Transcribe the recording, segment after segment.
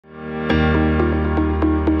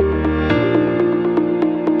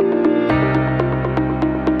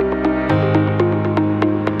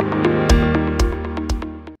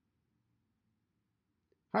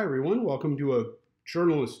Hi everyone, welcome to a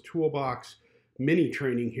Journalist Toolbox mini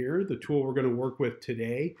training here. The tool we're going to work with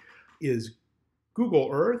today is Google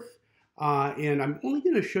Earth, and I'm only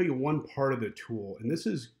going to show you one part of the tool, and this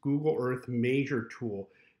is Google Earth Measure Tool.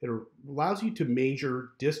 It allows you to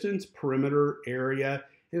measure distance, perimeter, area,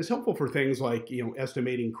 and it's helpful for things like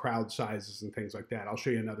estimating crowd sizes and things like that. I'll show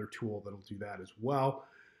you another tool that'll do that as well.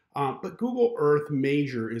 But Google Earth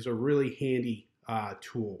Measure is a really handy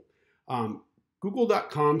tool.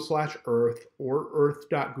 Google.com/earth or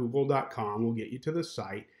earth.google.com will get you to the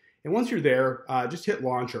site. And once you're there, just hit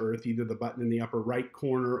Launch Earth, either the button in the upper right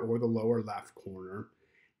corner or the lower left corner.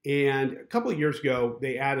 And a couple of years ago,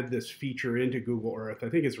 they added this feature into Google Earth,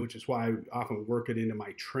 which is why I often work it into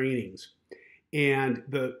my trainings. And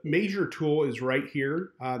the measure tool is right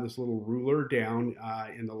here, this little ruler down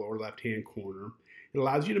in the lower left-hand corner. It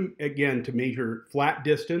allows you to, again, to measure flat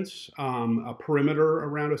distance, a perimeter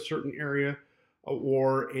around a certain area,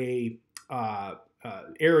 or a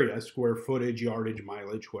area, square footage, yardage,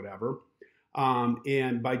 mileage, whatever.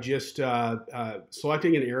 And by just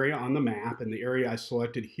selecting an area on the map, and the area I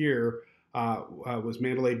selected here was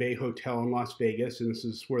Mandalay Bay Hotel in Las Vegas, and this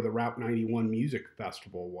is where the Route 91 Music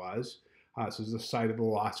Festival was. This is the site of the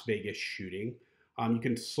Las Vegas shooting. You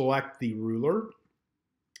can select the ruler,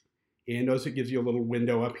 and notice it gives you a little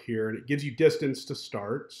window up here, and it gives you distance to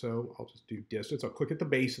start. So I'll just do distance. I'll click at the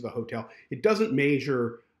base of the hotel. It doesn't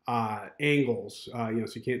measure angles, so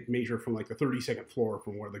you can't measure from like the 32nd floor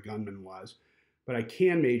from where the gunman was. But I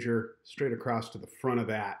can measure straight across to the front of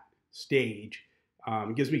that stage.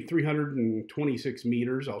 It gives me 326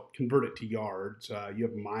 meters. I'll convert it to yards. You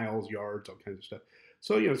have miles, yards, all kinds of stuff.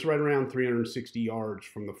 So, it's right around 360 yards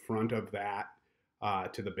from the front of that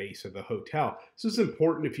to the base of the hotel. This is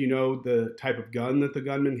important if you know the type of gun that the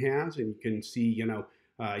gunman has, and you can see, you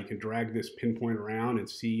can drag this pinpoint around and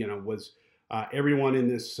see, was everyone in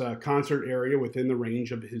this concert area within the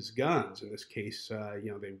range of his guns. In this case,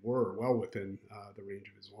 they were well within the range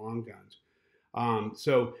of his long guns.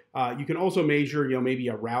 So you can also measure, maybe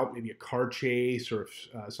a route, maybe a car chase, or if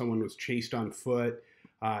someone was chased on foot.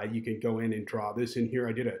 You can go in and draw this in here.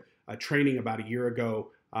 I did a training about a year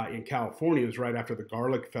ago in California. It was right after the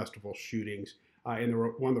Garlic Festival shootings, and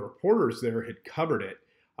one of the reporters there had covered it.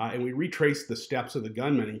 And we retraced the steps of the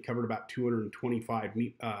gunman, and he covered about 225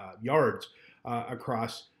 yards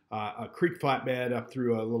across a creek flatbed up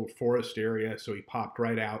through a little forest area. So he popped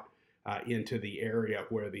right out into the area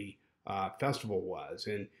where the festival was.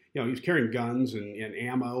 And, he was carrying guns and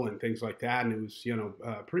ammo and things like that. And it was,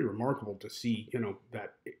 pretty remarkable to see,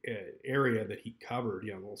 that area that he covered,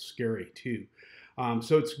 a little scary too.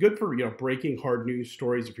 So it's good for, breaking hard news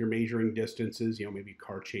stories if you're measuring distances, maybe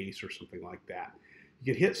car chase or something like that.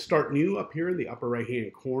 You can hit Start New up here in the upper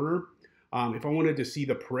right-hand corner. If I wanted to see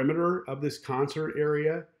the perimeter of this concert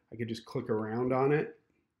area, I could just click around on it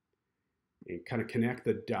and kind of connect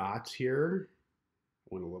the dots here.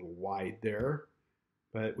 I went a little wide there,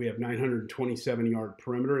 but we have 927 yard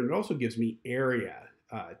perimeter, and it also gives me area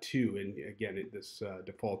too. And again, this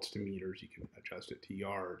defaults to meters. You can adjust it to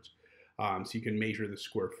yards. So you can measure the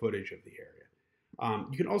square footage of the area.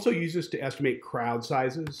 You can also use this to estimate crowd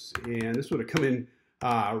sizes, and this would have come in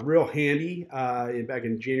real handy back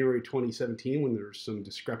in January 2017 when there was some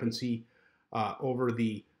discrepancy over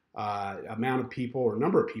the amount of people or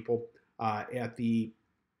number of people at the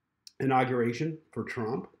inauguration for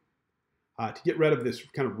Trump. To get rid of this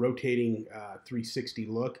kind of rotating 360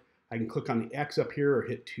 look, I can click on the X up here or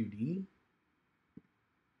hit 2D.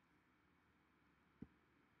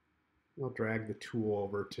 I'll drag the tool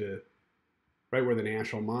over to right where the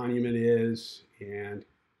National Monument is, and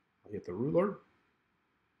I'll hit the ruler.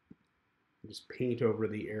 Just paint over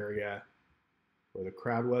the area where the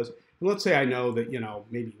crowd was. And let's say I know that,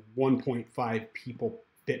 maybe 1.5 people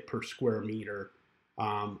fit per square meter.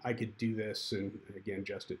 I could do this and, again,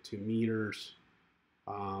 adjust it to meters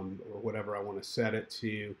or whatever I want to set it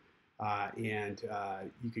to. And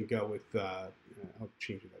you can go with, I'll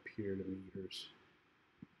change it up here to meters.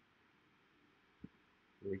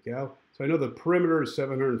 There we go. So I know the perimeter is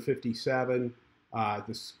 757.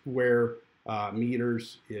 The square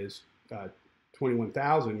meters is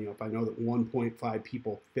 21,000. If I know that 1.5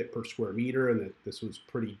 people fit per square meter and that this was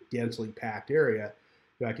pretty densely packed area,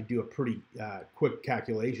 I could do a pretty quick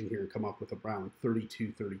calculation here and come up with around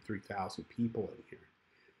 33,000 people in here.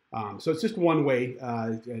 So it's just one way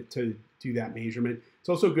to do that measurement. It's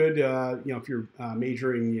also good, if you're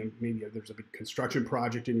measuring, maybe there's a big construction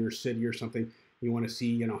project in your city or something. You want to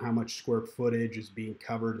see, how much square footage is being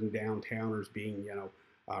covered in downtown or is being,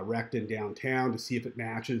 wrecked in downtown to see if it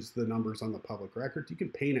matches the numbers on the public records. You can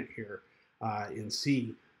paint it here and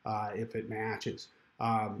see if it matches.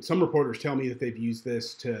 Some reporters tell me that they've used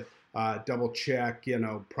this to double check,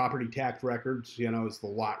 property tax records, is the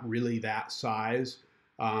lot really that size,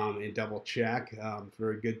 and double check. It's a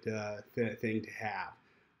very good thing to have.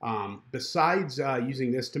 Besides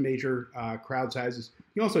using this to measure crowd sizes,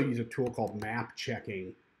 you can also use a tool called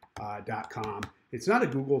mapchecking.com. It's not a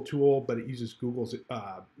Google tool, but it uses Google's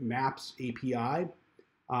Maps API,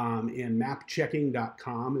 and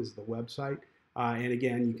mapchecking.com is the website. And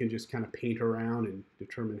again, you can just kind of paint around and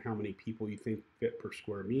determine how many people you think fit per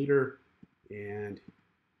square meter. And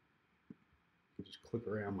just click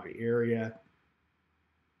around my area,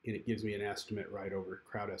 and it gives me an estimate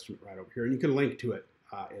crowd estimate right over here. And you can link to it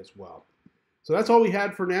as well. So that's all we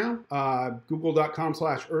had for now.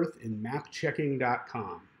 Google.com/Earth and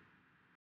mapchecking.com.